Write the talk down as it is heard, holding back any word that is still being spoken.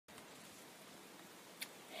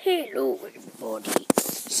Hello everybody.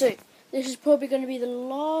 So this is probably going to be the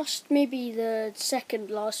last, maybe the second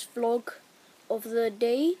last vlog of the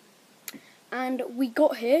day. And we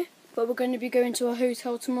got here, but we're going to be going to a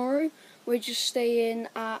hotel tomorrow. We're just staying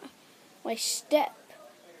at my step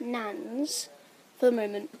nan's for the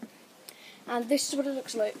moment. And this is what it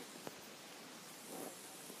looks like.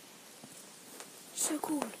 So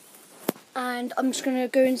cool. And I'm just going to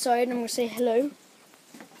go inside and I'm going to say hello.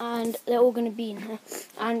 And they're all going to be in here.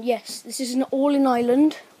 And yes, this is an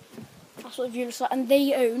all-in-island. That's what the view looks like. And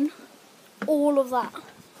they own all of that.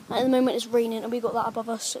 And at the moment it's raining and we got that above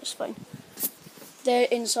us, so it's fine. They're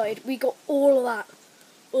inside. We got all of that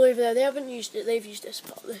all over there. They haven't used it. They've used this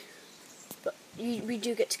part though. But we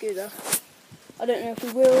do get to go there. I don't know if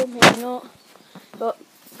we will, maybe not. But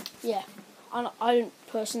yeah, I don't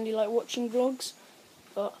personally like watching vlogs,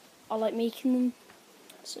 but I like making them.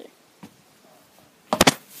 So.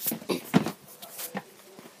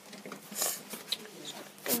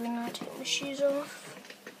 Take my shoes off.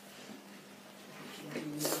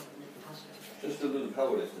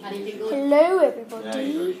 Hello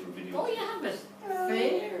everybody. Oh, you have it.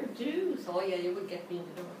 Fair dues. Oh yeah, you would get me in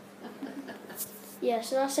the door. Yeah,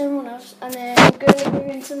 so that's everyone else. And then I'm going to go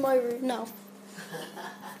into my room now.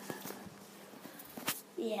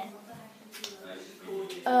 Yeah.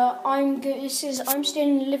 I'm staying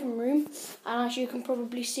in the living room, and as you can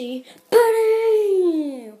probably see,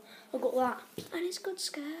 I got that, and it's got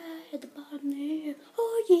sky at the bottom there.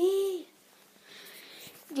 Oh yeah.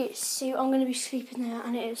 Yes, so I'm going to be sleeping there,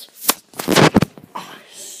 and it is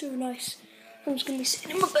so nice. I'm just going to be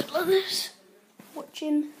sitting in my bed like this,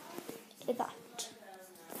 watching that.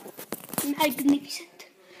 Magnificent.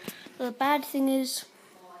 The bad thing is,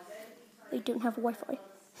 they don't have Wi-Fi.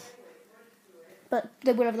 But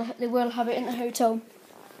they will have it in the hotel.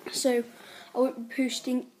 So I won't be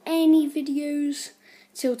posting any videos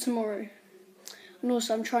till tomorrow. And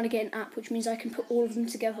also I'm trying to get an app which means I can put all of them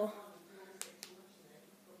together.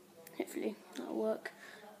 Hopefully that'll work.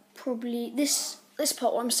 Probably this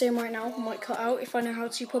part what I'm saying right now might cut out if I know how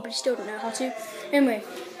to. Probably still don't know how to. Anyway,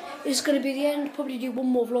 this is going to be the end. Probably do one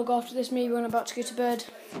more vlog after this, maybe when I'm about to go to bed.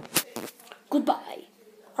 Goodbye.